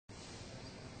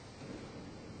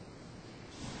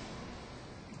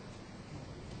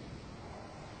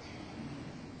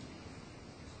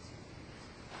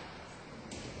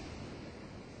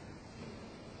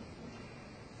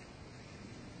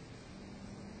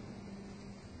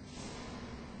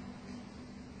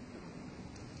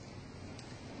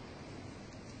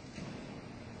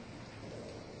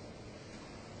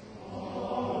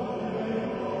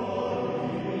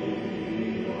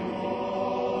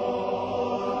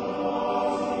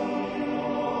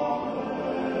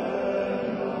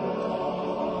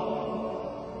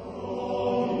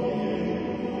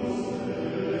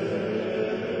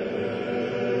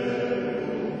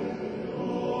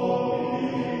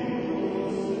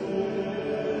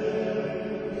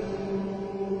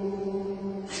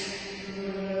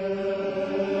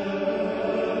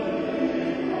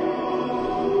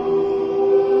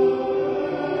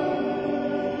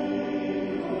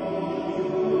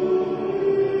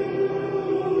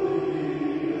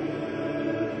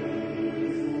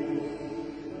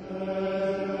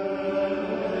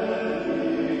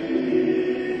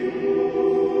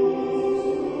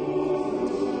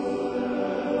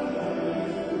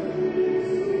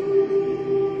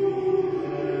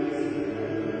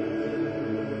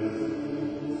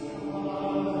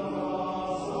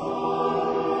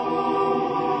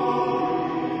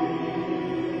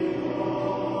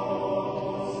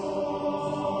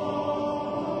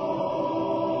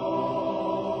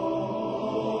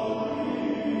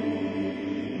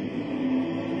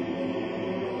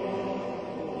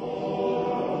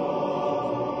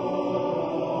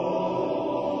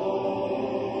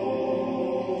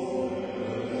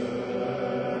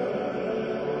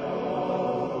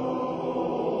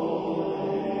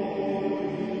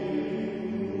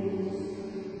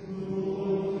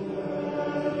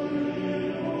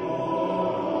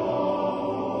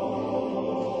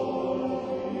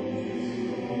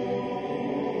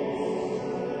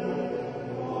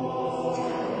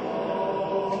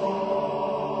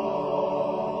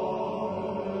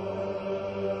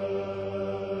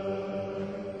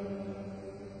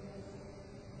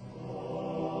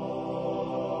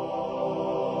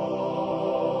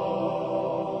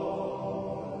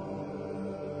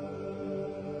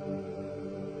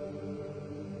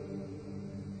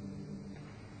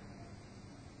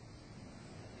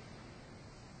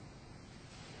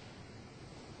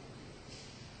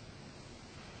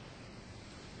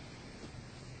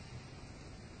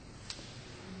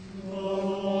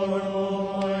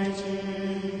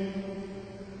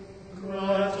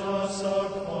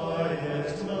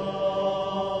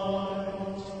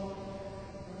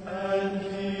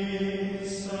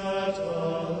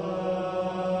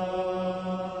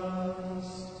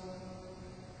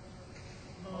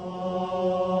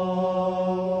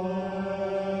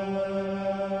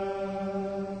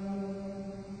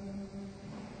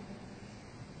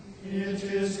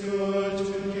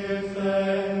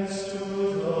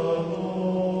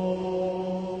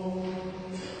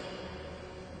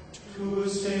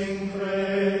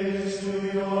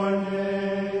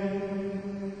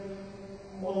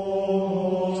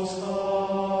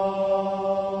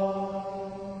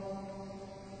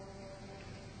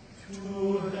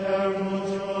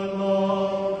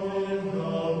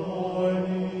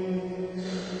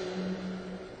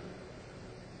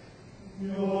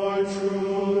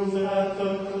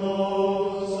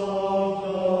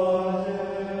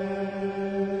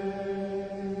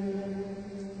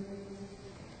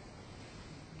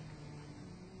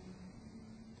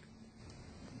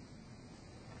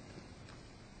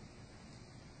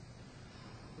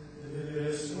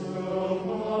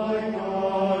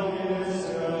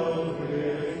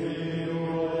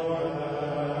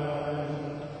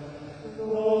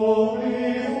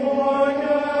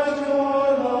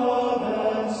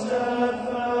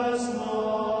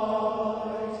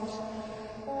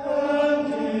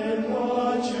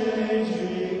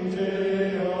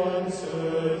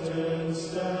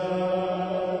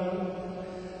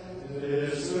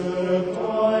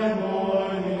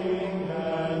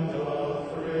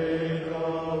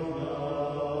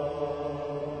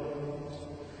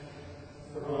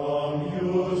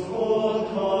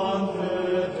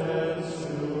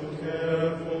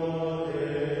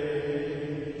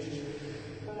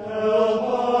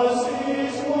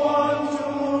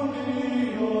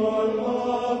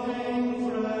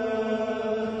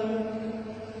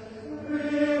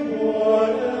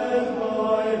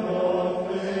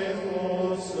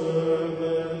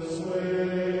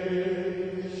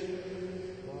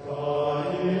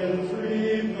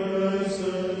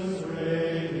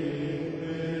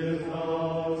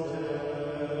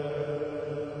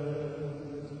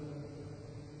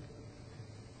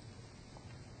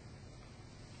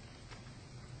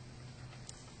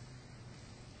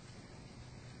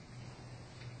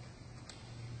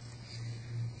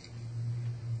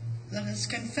Let us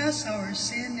confess our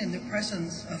sin in the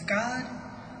presence of God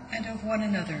and of one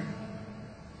another.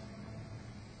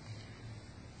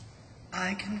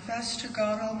 I confess to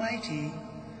God Almighty,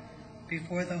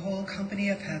 before the whole company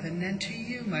of heaven, and to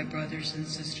you, my brothers and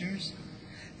sisters,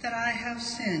 that I have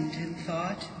sinned in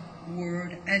thought,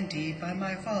 word, and deed by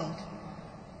my fault,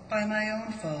 by my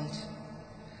own fault,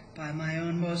 by my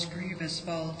own most grievous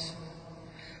fault.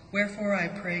 Wherefore I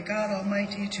pray God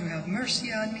Almighty to have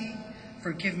mercy on me,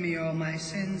 forgive me all my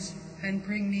sins, and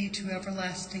bring me to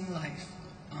everlasting life.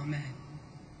 Amen.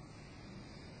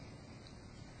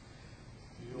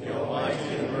 The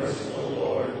Almighty and merciful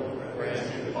Lord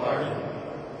grant you pardon,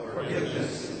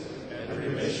 forgiveness, and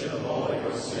remission of all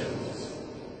your sins.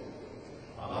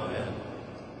 Amen.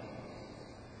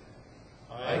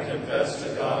 I confess to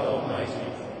God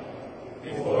Almighty,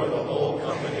 before the whole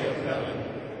company of heaven,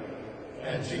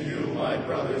 and to you, my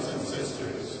brothers and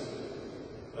sisters,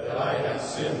 that I have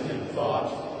sinned in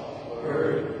thought,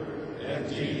 word, and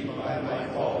deed by my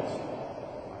fault,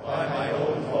 by my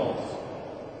own fault,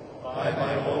 by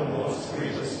my own most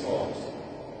grievous fault.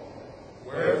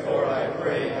 Wherefore I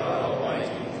pray God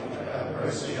Almighty to have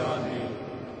mercy on me,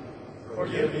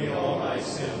 forgive me all my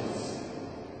sins,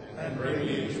 and bring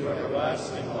me to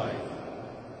everlasting life.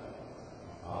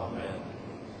 Amen.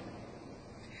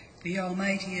 The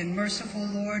Almighty and merciful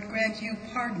Lord grant you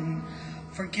pardon,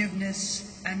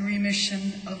 forgiveness, and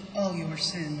remission of all your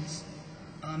sins.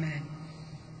 Amen.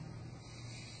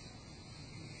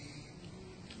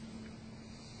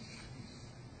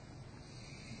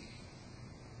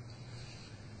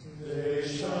 They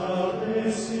shall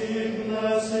receive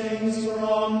blessings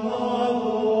from the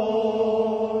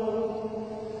Lord,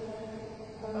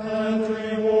 and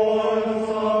reward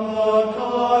from the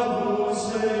God who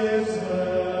saves them.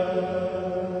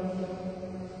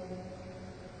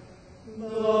 The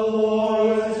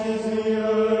Lord is the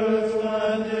earth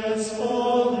and its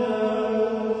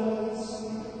fullness,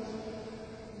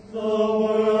 the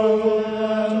world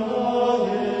and all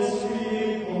its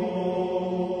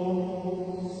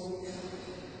peoples.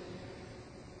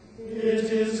 It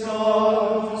is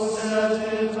God who set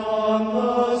it on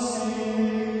the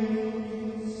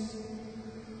seas,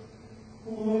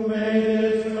 who made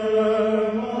it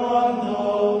firm on the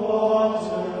waters.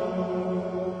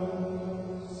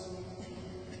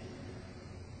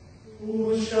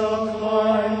 Who shall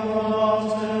climb the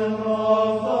mountain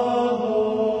of the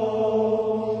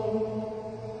Lord?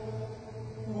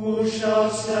 Who shall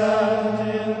stand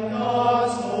in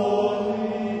God's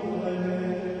holy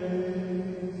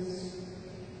place?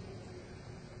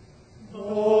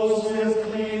 Those with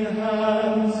clean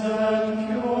hands and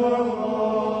pure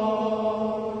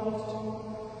heart,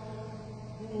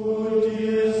 who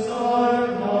desire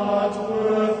not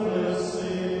worthless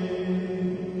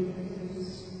things.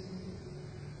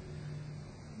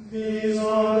 These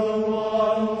are the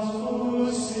ones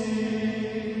who seek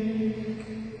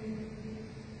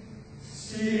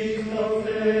the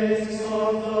face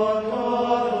of the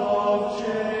God of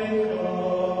Jacob.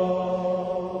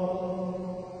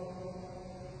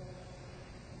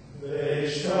 They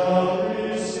shall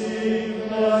receive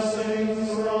blessings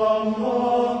from the Lord,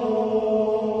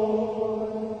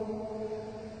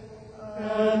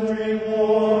 and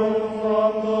reward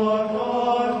from the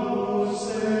God who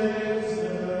saves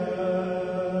them.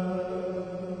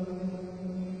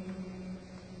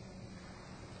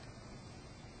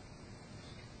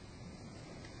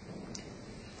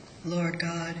 Lord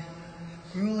God,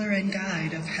 ruler and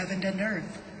guide of heaven and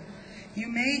earth, you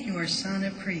made your Son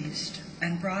a priest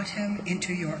and brought him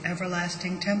into your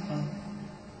everlasting temple.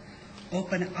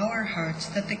 Open our hearts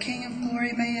that the King of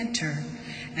glory may enter,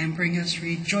 and bring us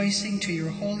rejoicing to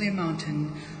your holy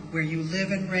mountain, where you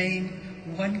live and reign,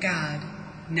 one God,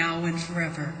 now and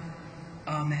forever.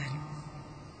 Amen.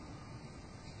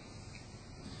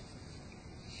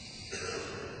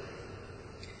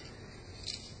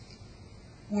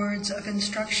 Words of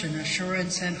instruction,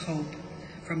 assurance, and hope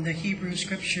from the Hebrew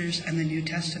Scriptures and the New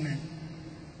Testament.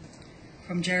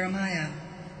 From Jeremiah.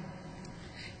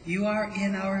 You are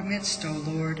in our midst, O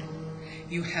Lord.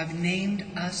 You have named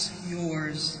us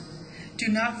yours. Do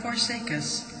not forsake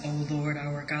us, O Lord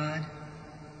our God.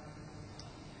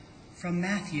 From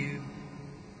Matthew.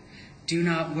 Do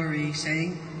not worry,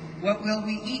 saying, what will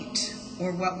we eat,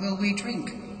 or what will we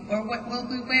drink, or what will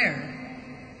we wear?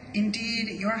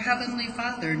 Indeed, your heavenly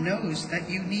Father knows that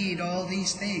you need all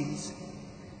these things.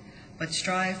 But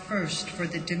strive first for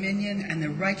the dominion and the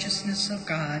righteousness of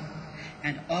God,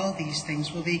 and all these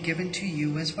things will be given to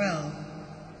you as well.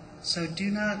 So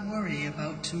do not worry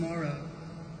about tomorrow.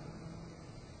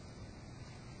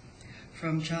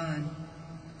 From John.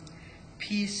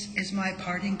 Peace is my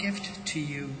parting gift to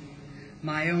you,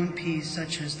 my own peace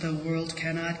such as the world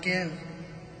cannot give.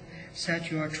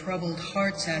 Set your troubled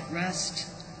hearts at rest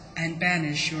and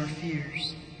banish your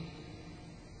fears.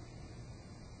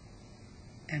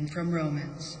 And from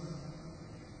Romans,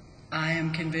 I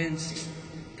am convinced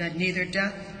that neither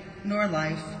death nor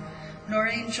life, nor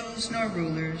angels nor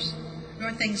rulers,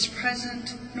 nor things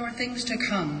present nor things to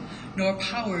come, nor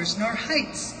powers, nor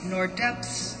heights, nor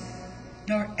depths,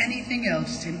 nor anything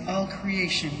else in all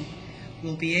creation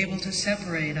will be able to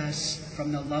separate us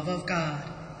from the love of God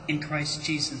in Christ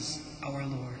Jesus our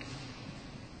Lord.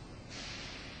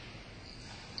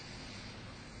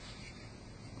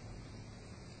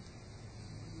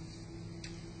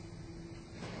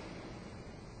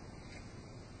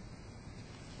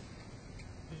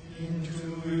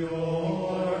 Into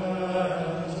your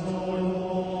hands, O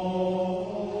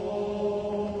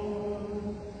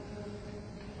Lord,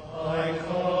 I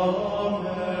commend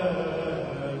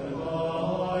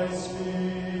my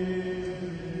spirit.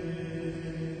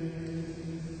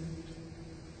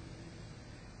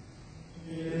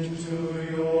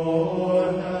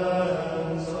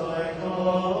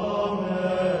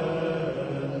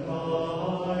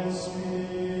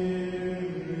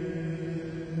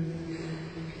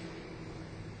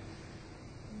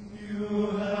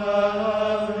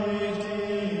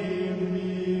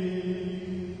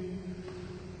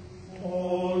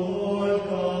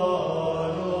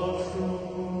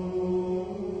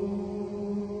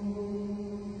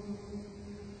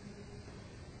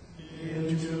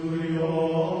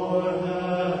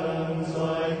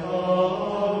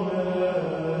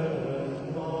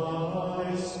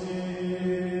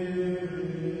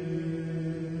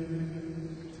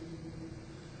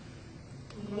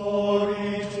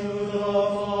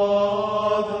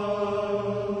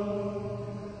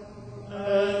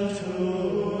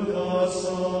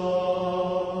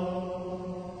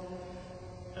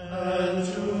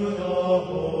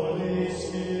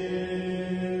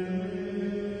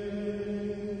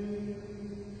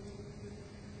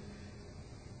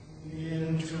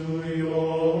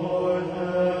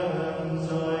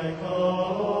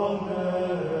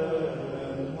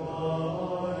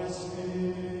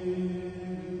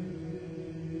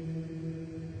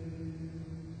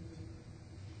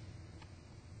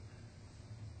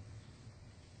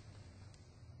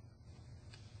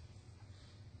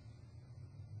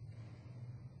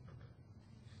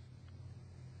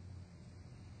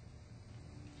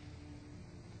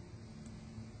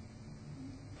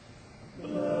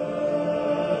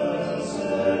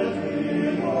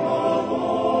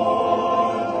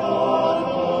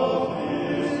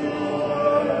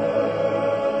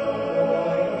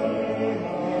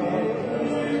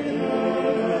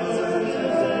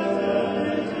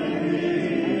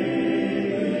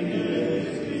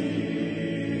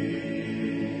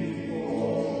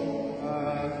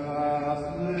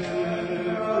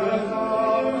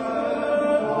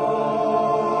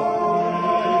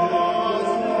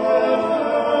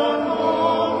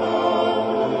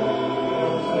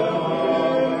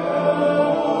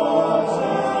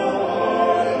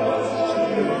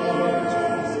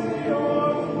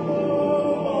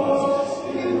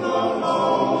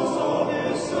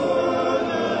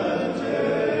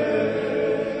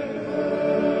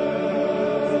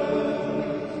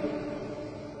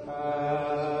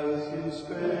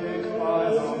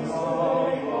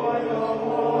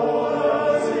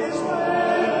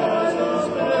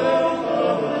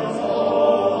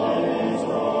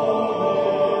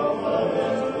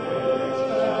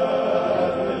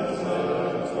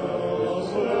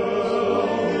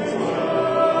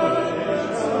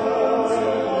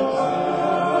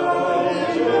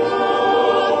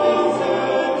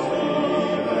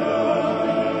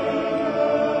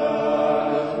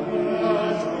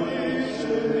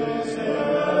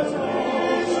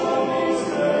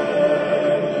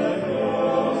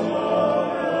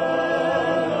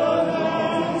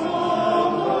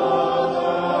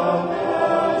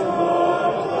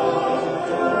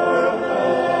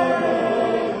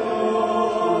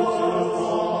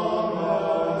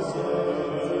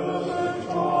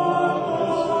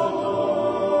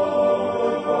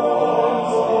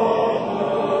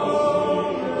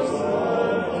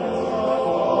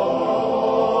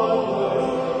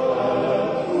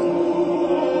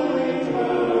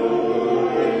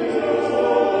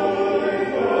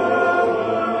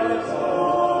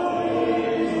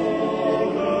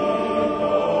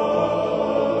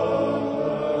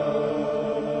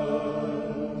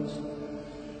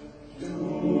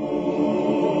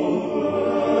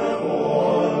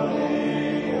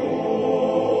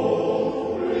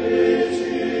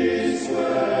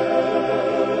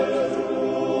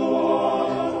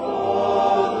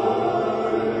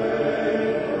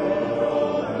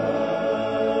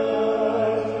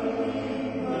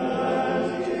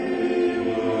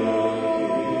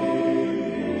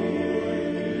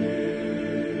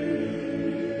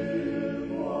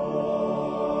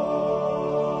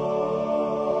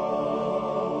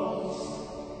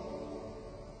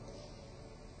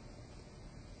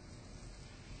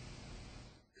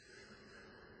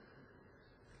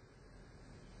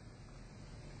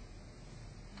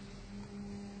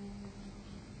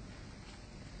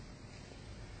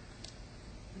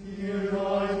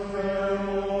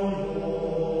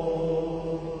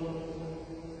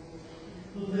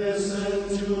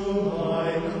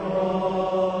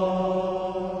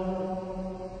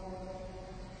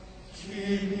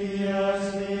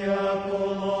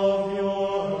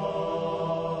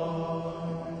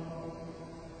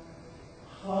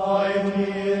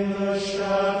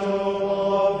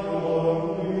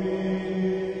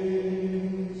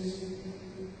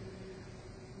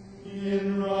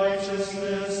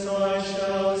 righteousness I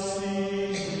shall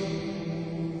see.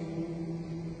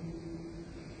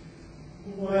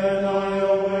 When I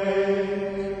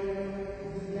awake,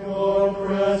 your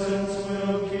presence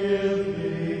will give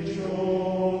me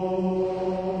joy.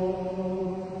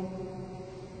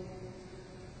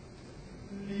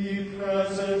 Be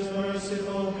present,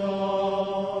 merciful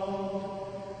God,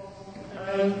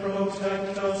 and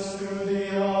protect us through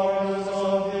the hours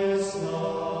of this night,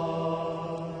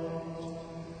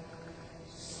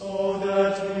 so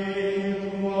that we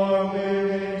who are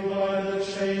wearied by the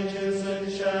changes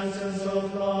and chances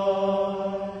of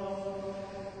life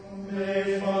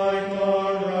may find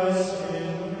our rest in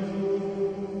you.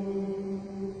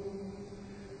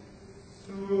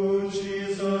 Through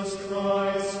Jesus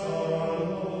Christ our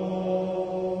Lord.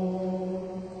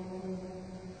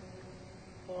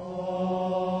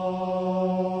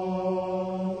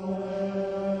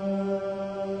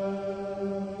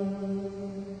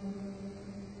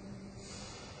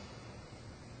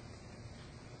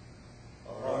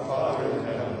 Our Father in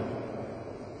heaven,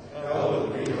 hallowed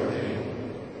be your name.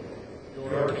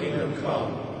 Your kingdom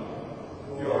come,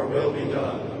 your will be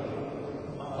done,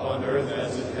 on earth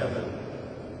as in heaven.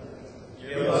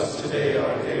 Give us today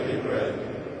our daily bread.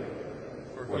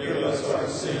 Forgive us our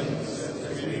sins,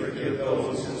 as we forgive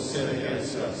those who sin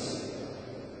against us.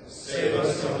 Save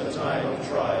us from the time of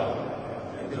trial,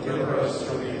 and deliver us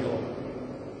from evil.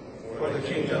 For the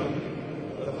kingdom,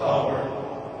 the power,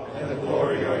 and the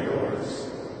glory are yours,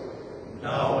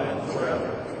 now and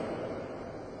forever.